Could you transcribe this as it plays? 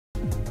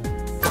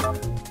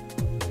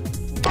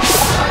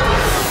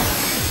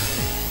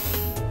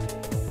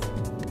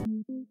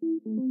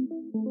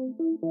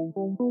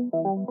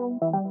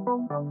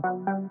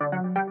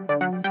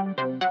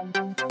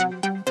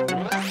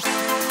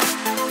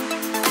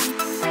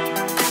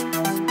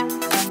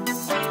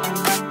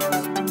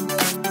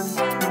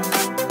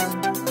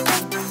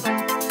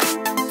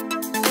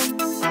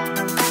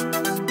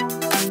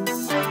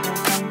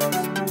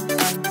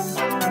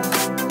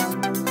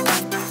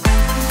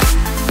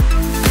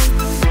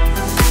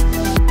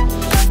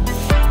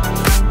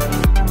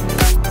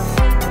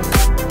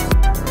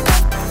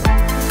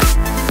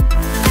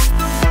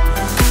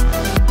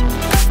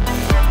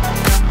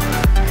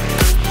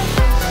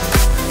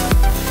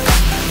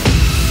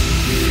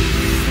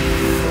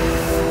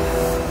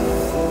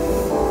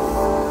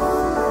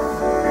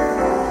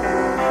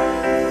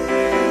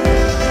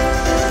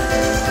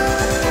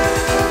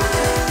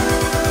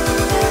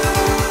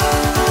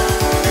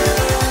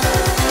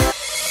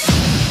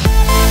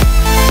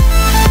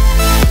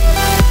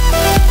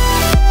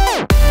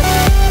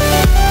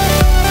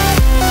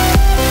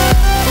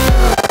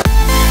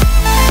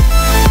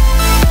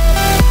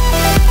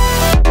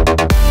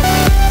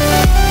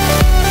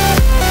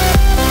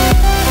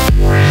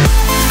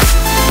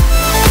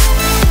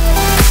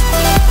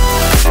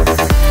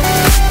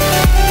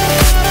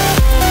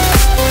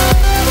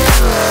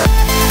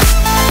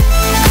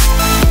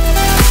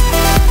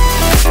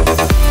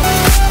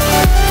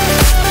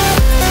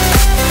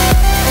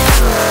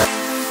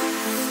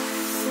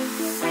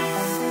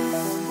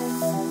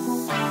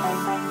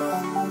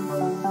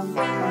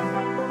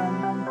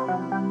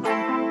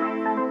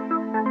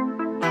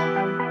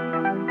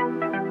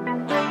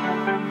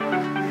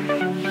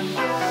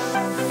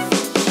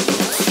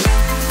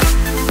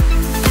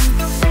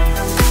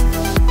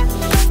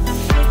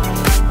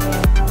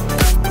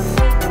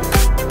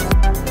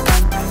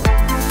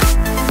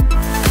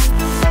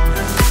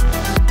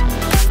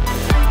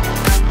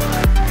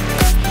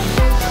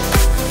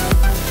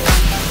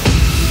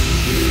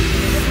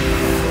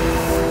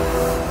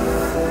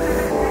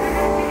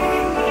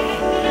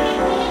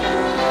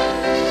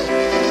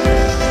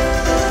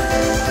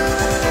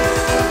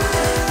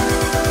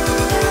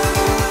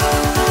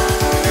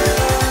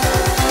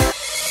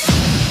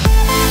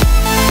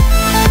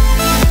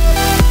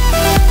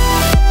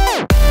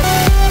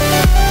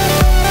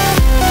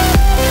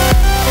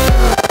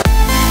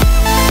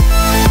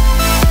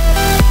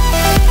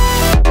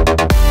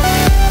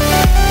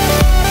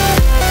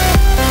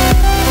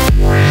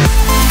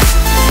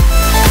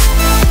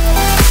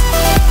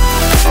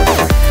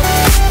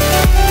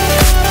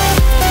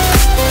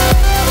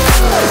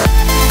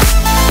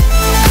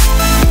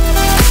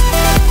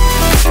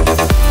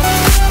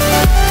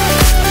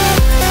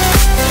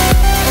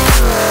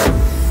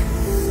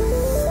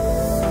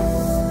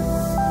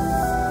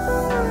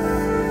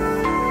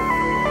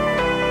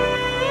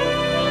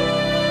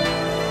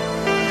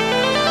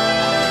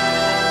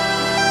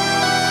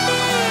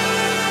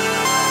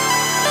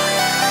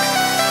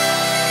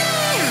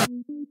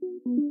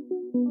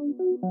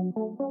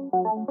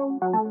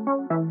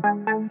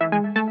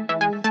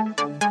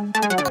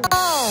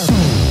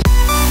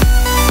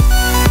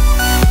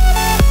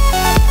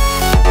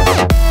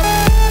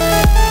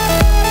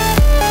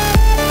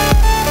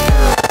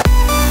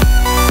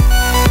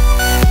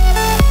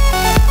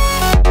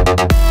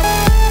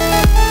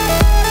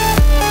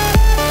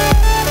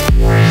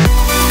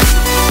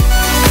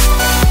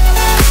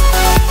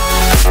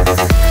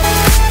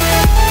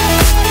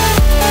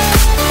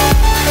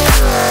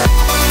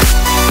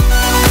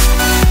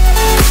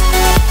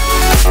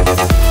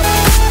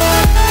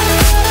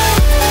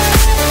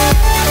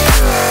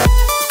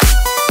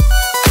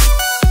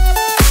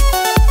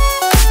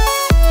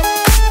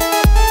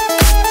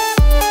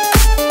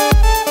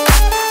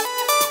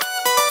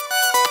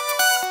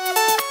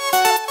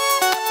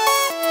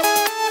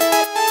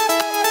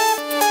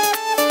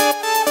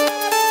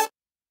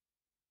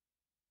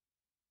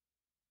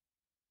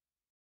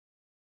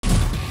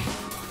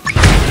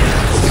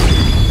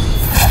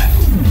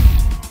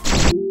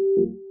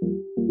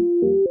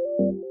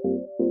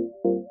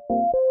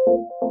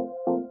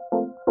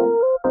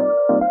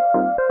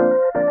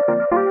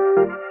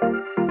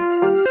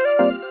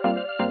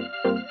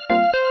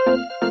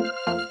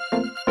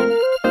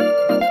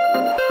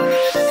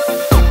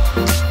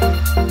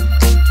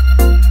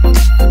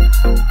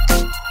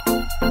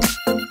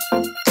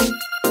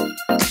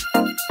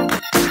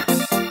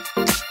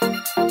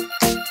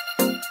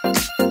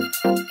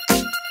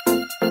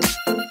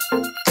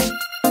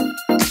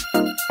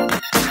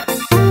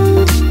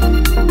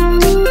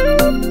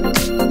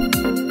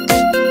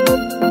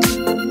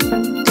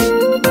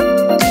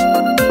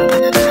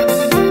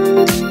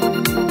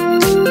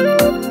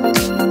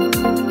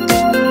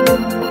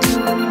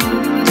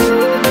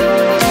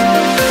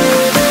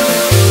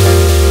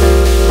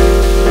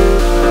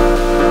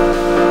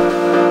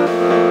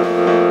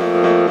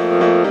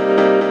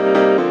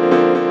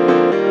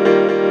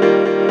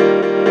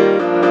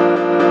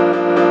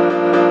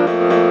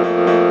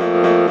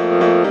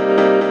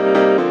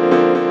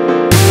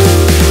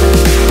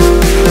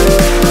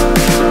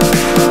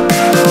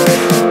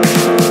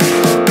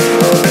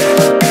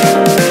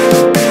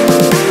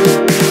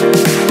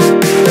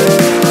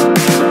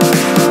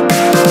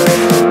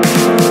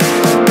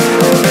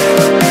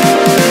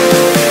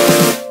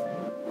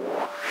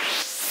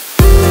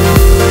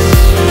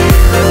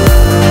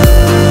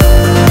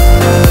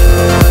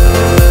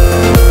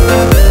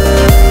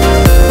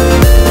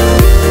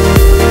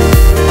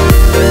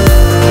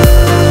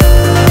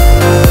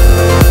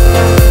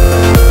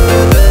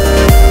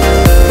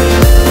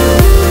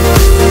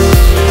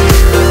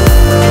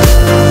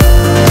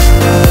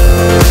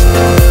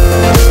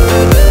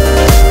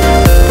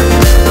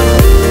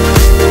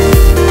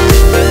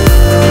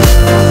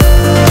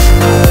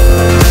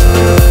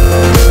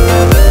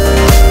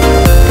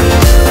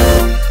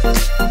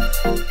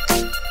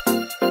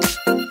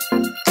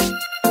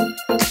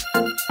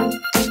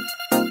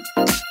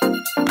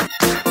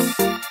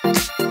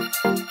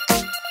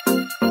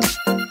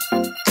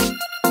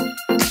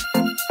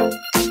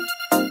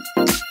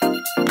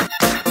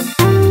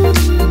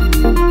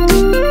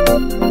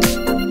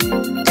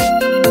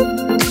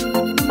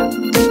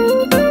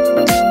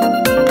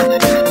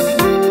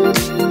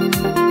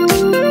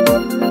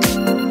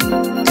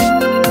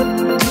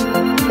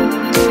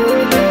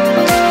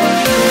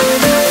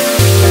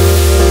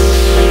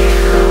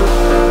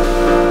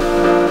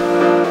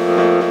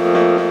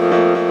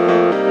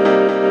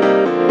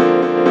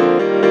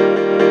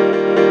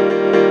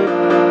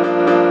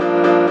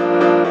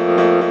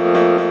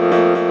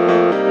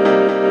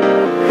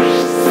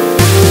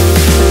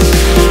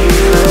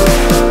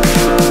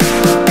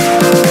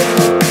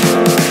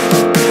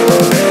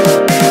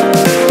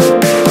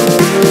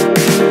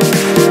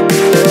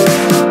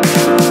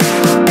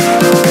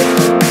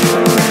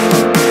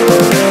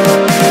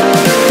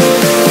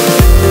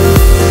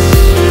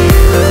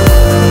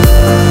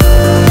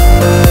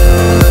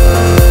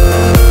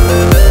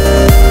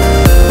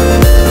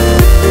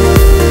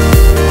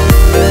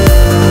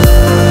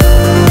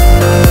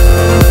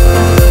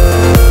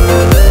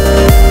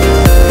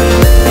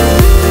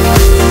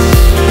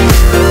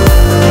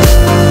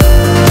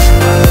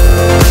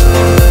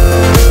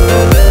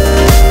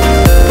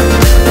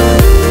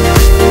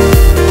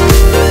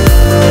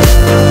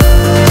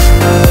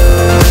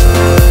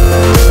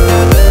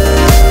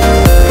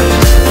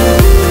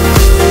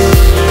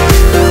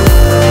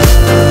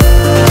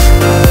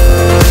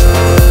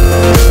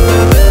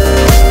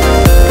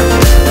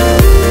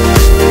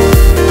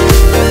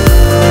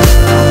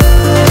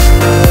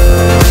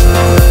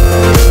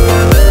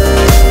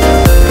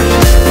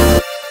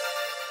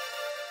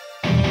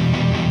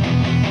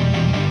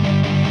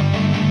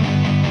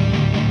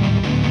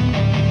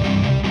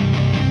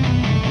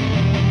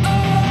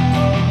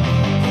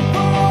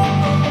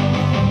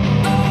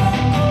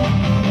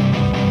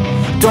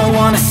don't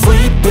wanna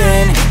sleep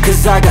in,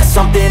 cause I got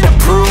something to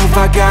prove.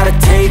 I gotta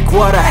take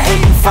what I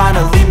hate and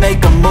finally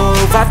make a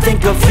move. I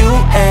think of you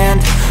and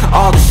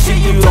all the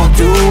shit you don't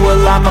do.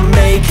 Well, I'ma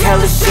make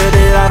hella sure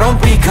that I don't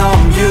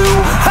become you.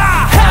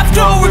 I have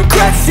no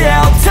regrets,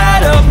 yeah, I'll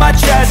tie up my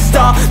chest.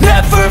 I'll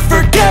never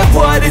forget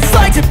what it's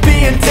like to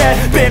be in debt.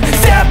 Been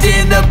stabbed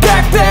in the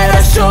back bed,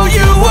 I'll show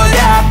you what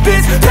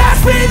happens. Pass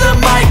me the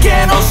mic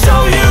and I'll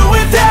show you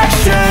with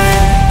action.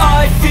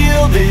 I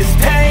feel this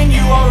pain,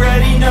 you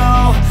already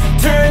know.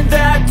 Turn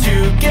that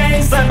to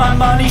gains, let my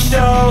money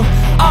show.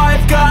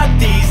 I've got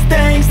these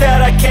things that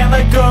I can't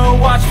let go.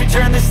 Watch me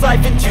turn this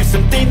life into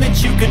something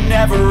that you could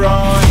never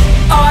own.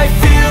 I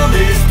feel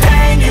this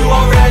pain, you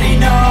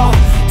already know.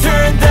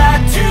 Turn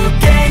that to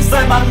gains,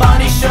 let my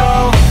money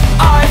show.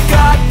 I've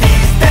got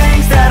these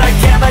things that I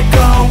can't let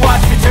go.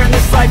 Watch me turn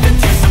this life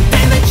into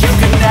something that you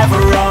could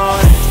never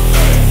own.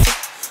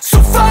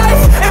 So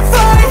fight and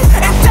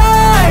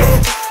die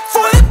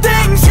for the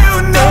things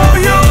you know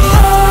you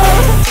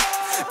love.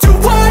 Do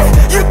what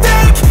you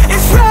think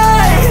is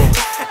right,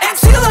 and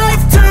see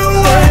life do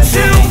what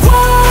you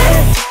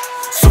want.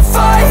 So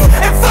fight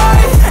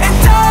and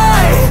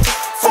die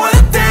for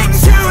the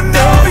things you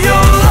know you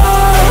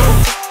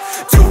love.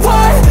 Do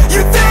what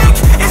you think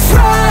is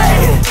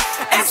right,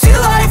 and see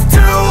life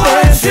do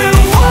what you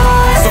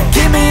want. So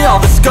give me all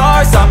the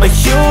scars, I'm a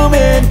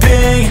human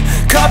being.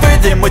 Cover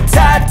them with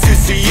tattoos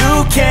so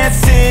you can't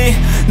see.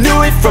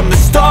 Knew it from the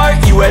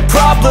start, you had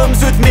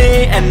problems with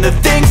me and the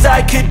things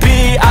I could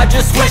be, I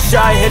just wish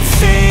I had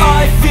seen.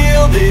 I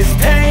feel this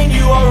pain,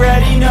 you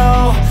already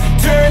know.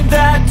 Turn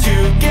that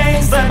to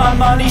gains, let my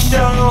money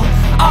show.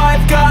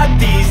 I've got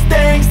these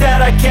things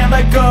that I can't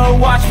let go.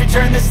 Watch me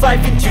turn this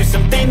life into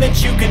something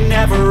that you can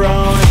never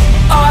own.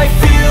 I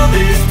feel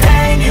this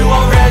pain, you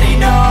already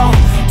know.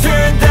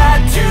 Turn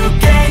that to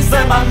gains,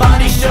 let my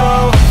money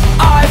show.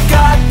 I've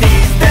got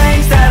these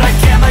things that I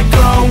can't let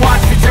go.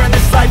 Watch me turn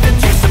this life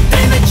into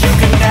something that you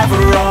can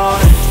never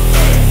own.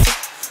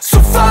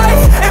 So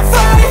fight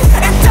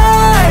and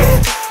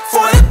die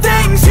for the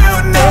things you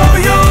know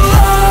you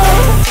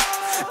love.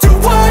 Do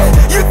what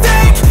you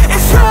think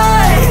is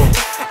right,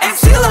 and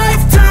see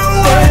life do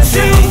what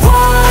you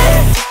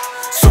want.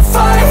 So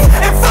fight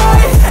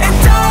and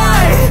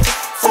die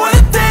for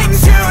the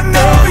things you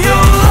know you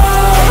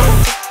love.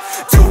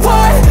 Do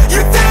what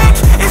you think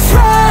is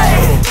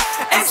right,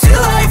 and see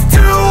life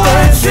do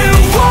what you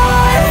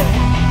want.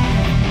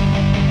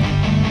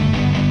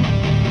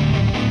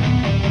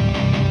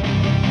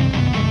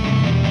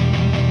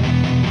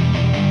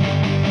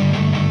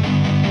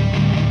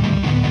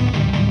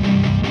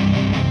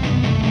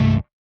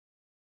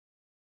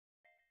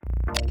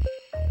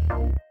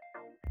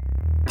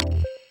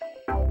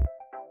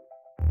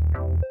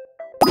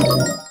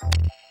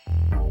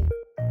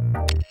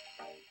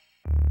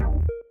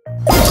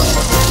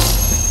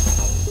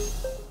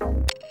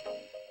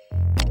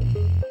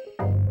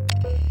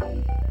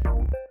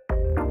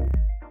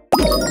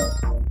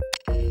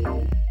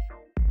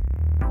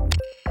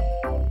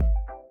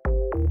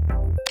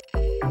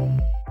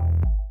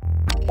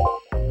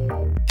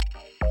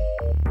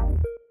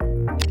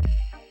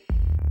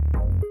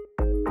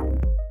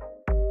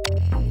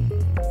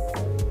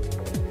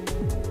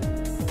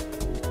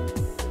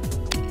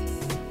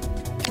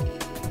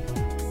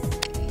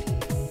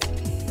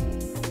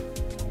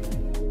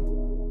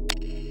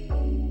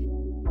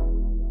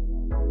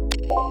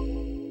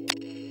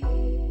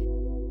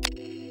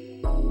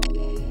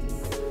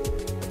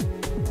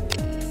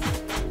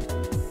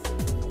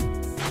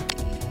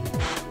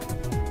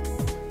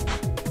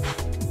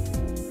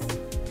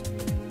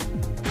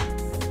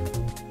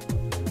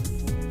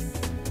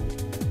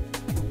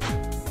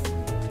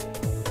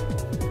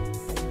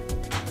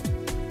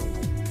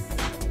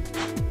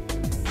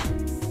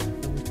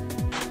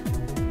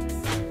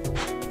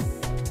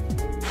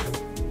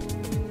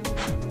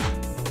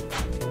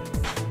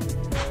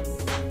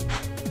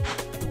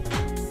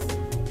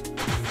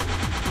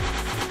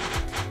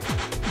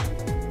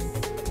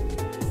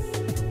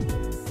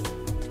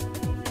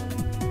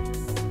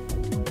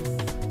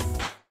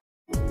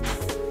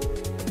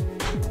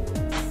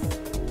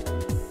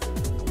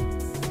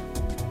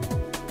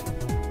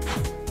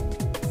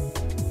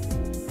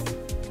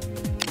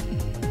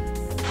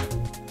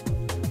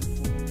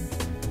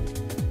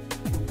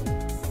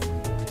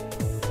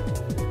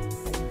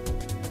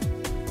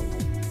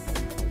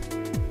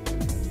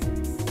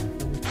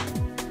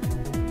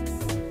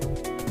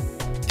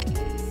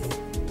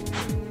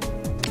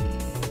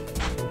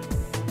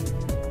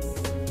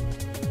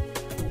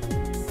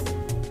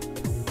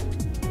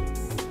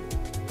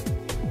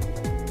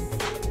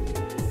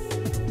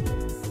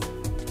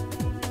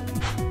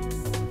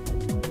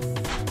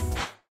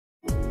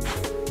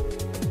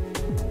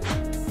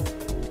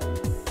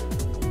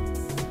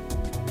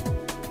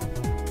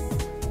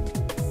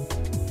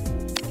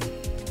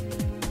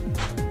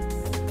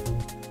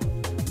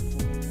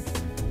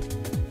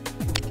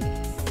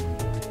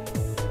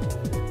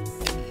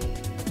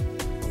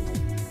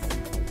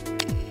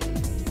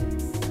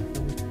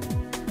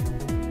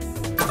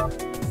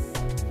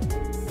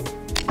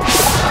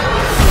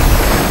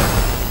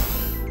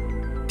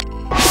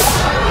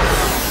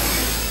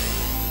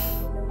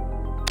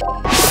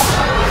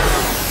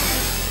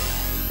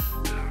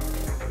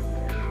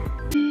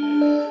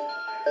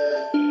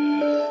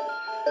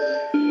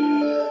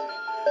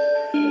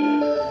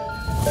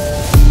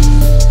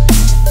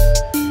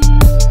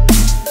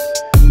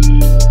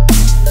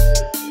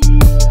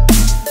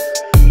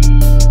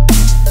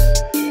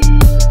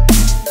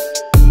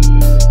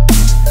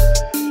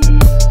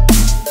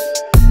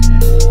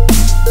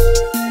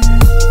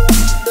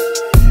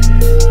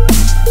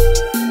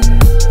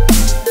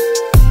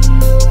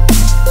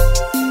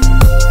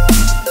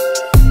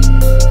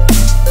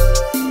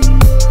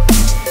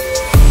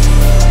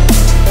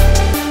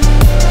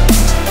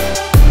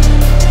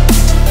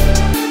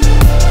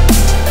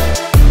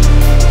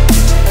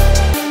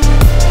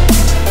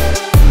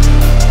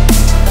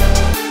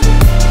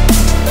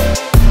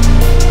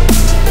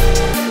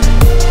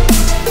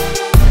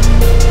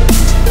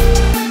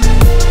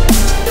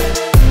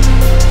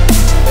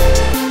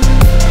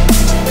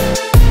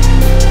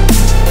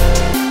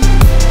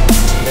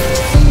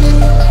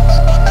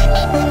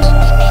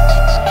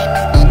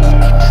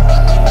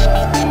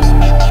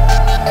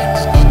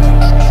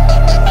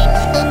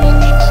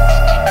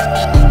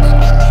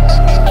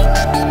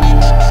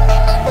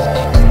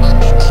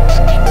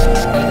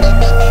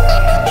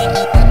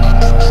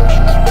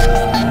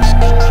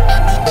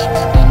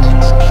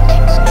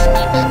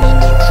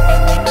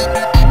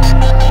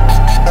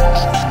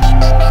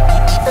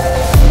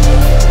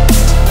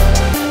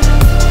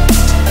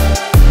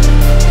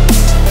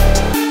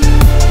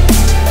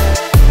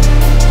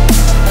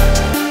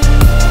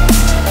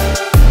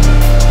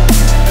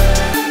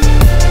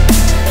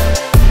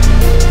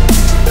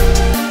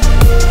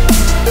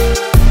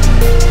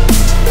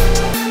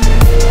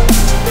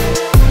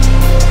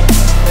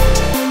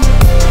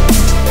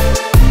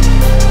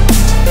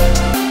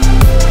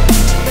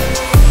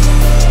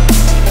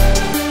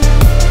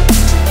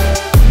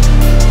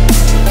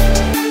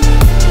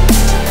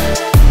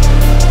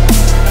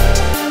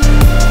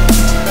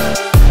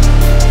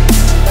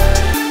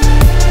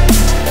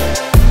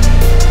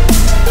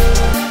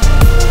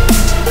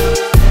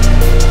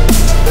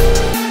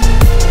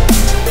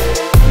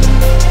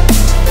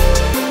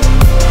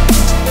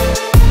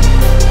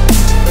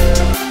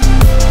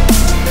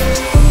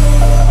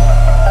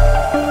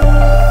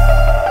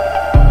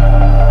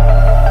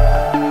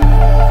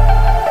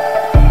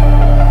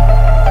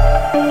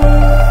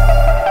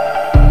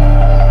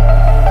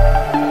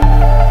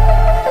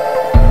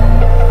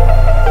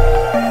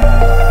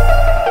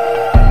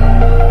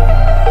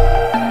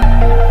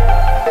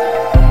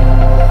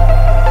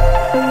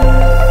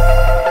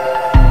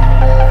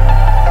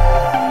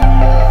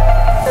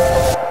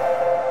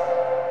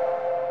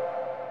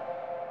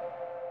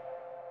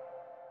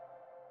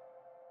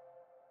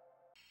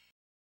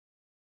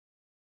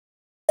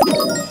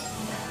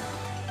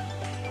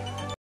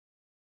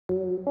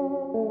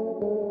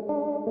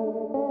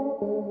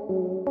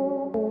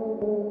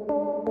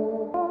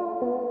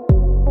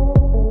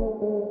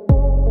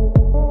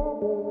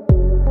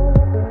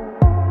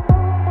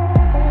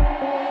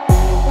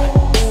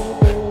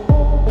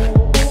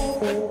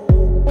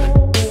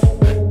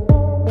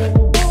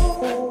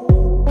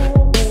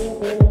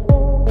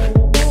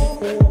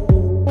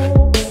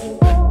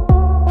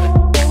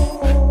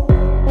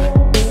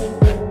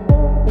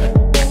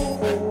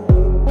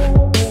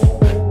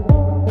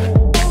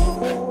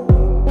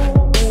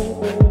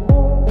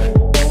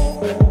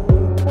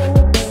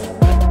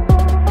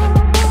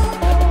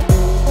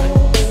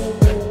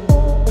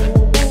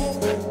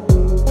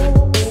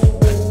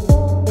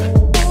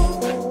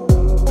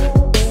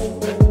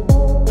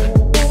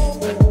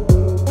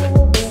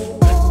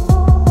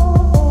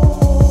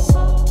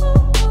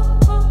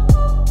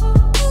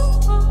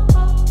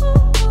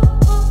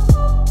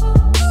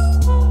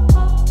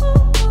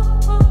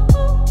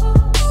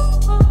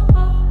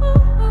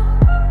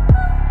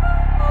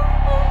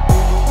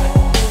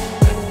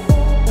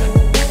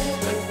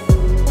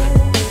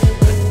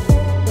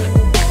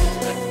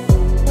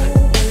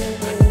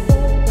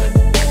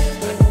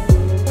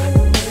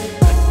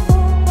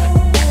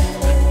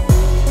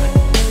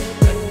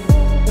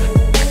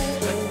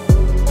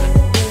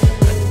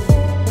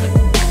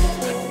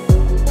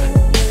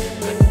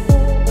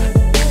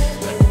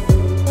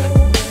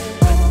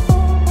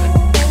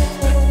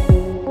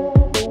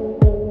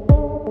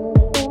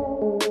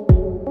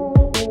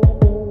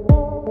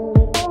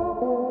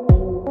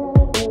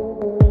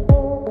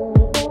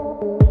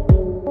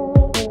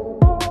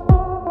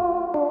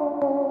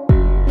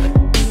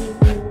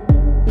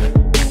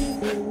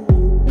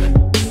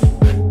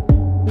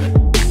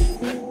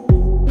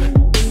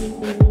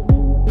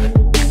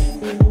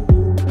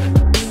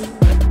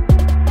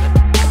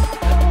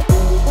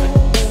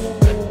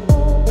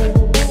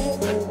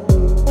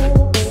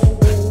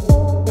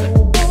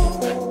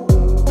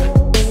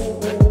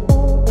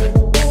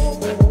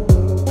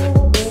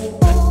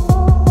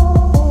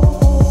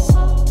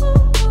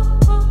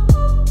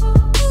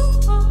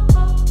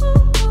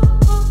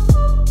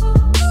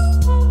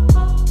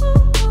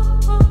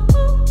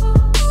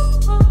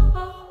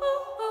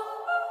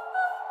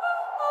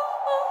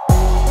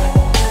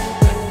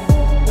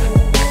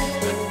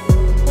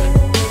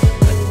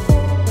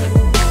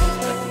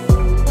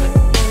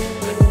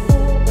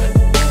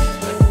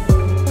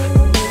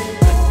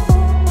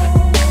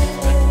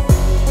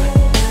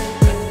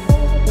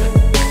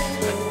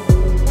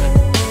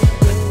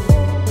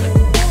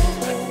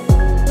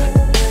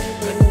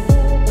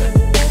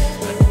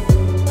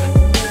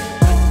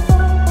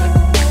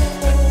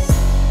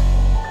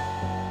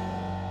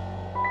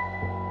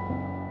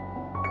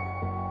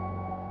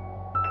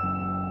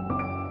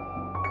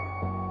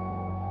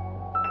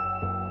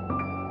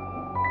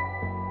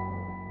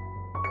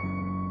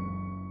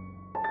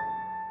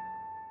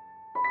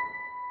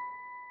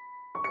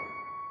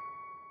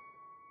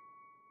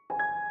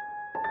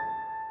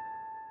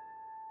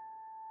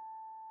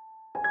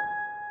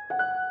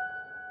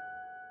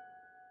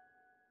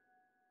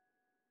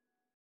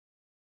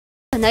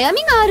 悩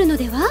みがあるの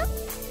では？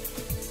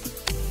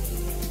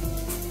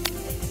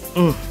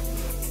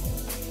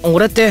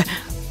俺って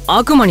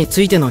悪魔に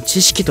ついての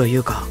知識とい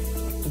うか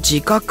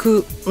自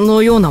覚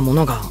のようなも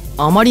のが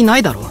あまりな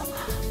いだろう。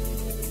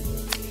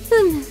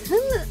ふむふむ、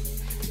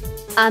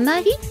あま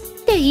りっ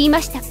て言い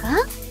ましたか？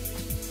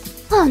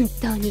本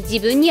当に自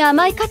分に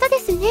甘い方で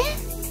すね。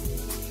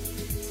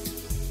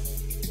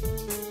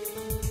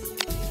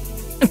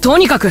と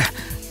にかく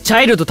チ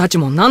ャイルドたち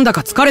もなんだ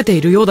か疲れて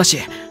いるようだし、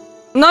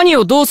何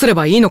をどうすれ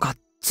ばいいのか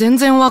全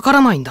然わか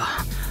らないんだ。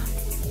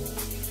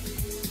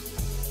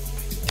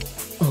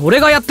俺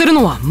がやってる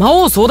のは魔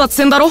王争奪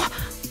戦だろ。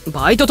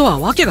バイトとは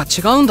わけが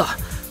違うんだ。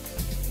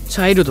チ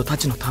ャイルドた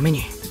ちのため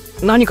に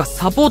何か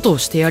サポートを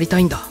してやりた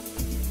いんだ。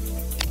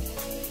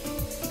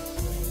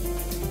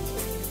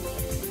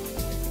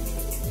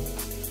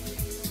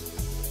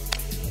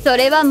そ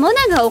れはモ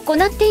ナが行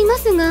っていま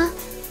すが、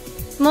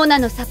モナ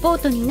のサポー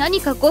トに何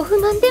かご不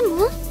満で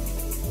も？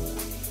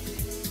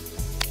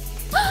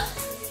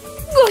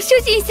ご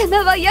主人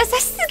様は優し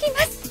すぎ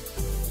ます。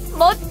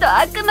もっと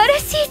悪魔ら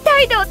しい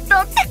態度をとっ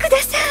てくだ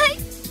さい。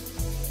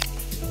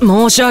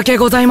申し訳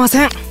ございま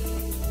せん。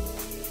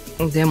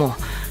でも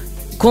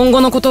今後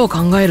のことを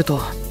考える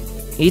と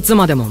いつ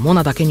までもモ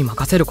ナだけに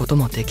任せること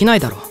もできない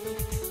だろ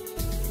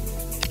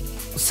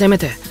う。せめ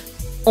て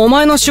お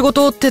前の仕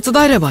事を手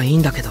伝えればいい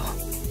んだけど。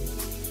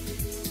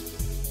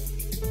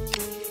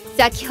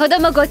先ほど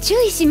もご注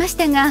意しまし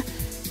たが、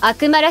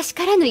悪魔らし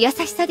からぬ優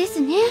しさで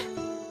すね。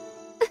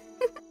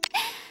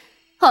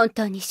本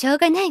当にしょう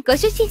がないご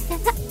主人様。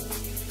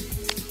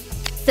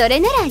それ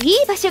ならいい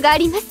場所があ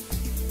ります。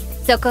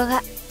そこ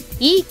は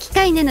いい機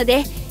会なの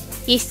で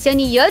一緒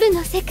に夜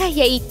の世界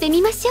へ行って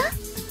みましょう。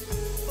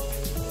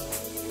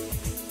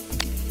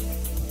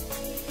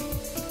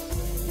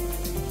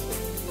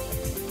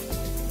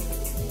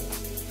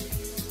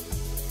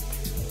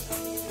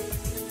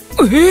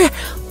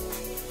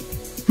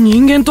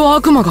人間と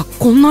悪魔が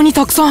こんなに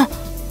たくさん。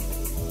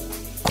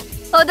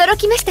驚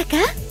きましたか？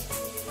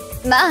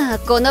まあ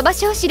この場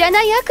所を知ら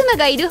ない悪魔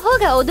がいる方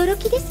が驚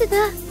きです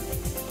が、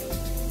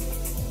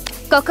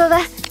ここは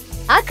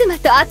悪魔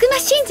と悪魔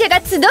信者が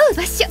集う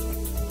場所。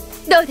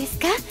どうです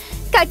か？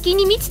活気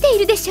に満ちてい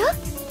るでしょ？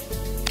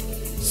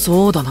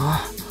そうだ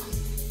な。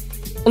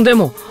で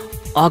も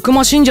悪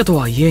魔信者と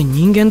はいえ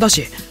人間だ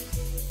し、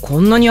こ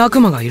んなに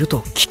悪魔がいる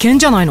と危険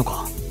じゃないの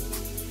か？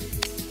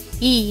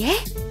いいえ、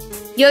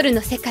夜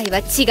の世界は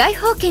違い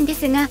封建で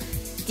すが、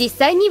実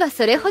際には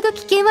それほど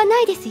危険は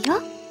ないです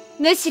よ。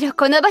むしろ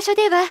この場所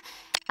では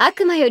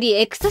悪魔より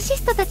エクソシ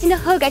ストたちの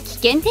方が危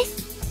険で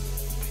す。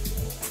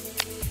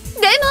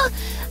で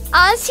も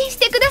安心し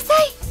てくださ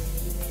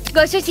い。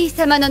ご主人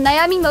様の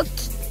悩みもきっ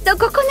と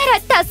ここ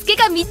なら助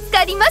けが見つ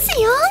かりま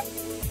すよ。